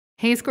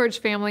Hey Scorch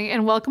family,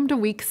 and welcome to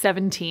week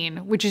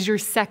 17, which is your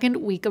second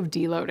week of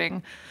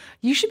deloading.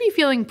 You should be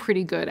feeling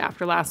pretty good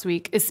after last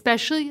week,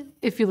 especially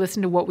if you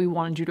listen to what we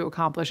wanted you to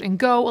accomplish and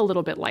go a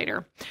little bit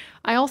lighter.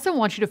 I also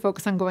want you to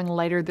focus on going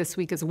lighter this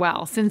week as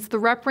well, since the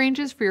rep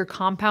ranges for your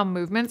compound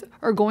movements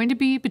are going to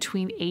be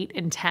between 8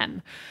 and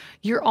 10.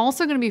 You're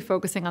also going to be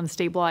focusing on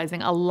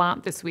stabilizing a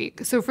lot this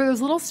week. So for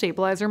those little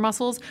stabilizer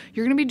muscles,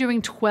 you're going to be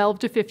doing 12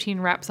 to 15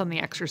 reps on the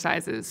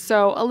exercises,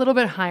 so a little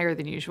bit higher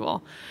than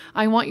usual.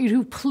 I want you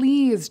to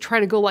please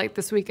try to go light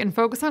this week and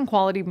focus on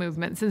quality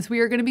movement, since we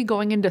are going to be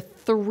going into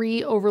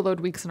 3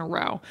 overload weeks in a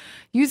row.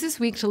 Use this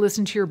week to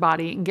listen to your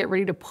body and get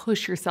ready to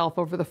push yourself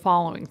over the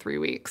following 3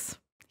 weeks.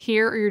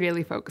 Here are your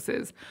daily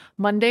focuses.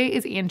 Monday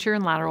is anterior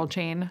and lateral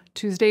chain.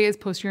 Tuesday is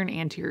posterior and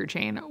anterior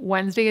chain.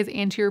 Wednesday is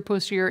anterior,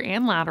 posterior,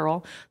 and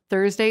lateral.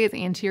 Thursday is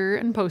anterior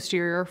and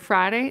posterior.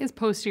 Friday is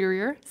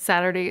posterior.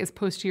 Saturday is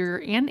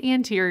posterior and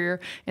anterior.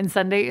 And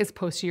Sunday is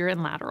posterior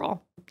and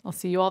lateral. I'll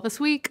see you all this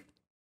week.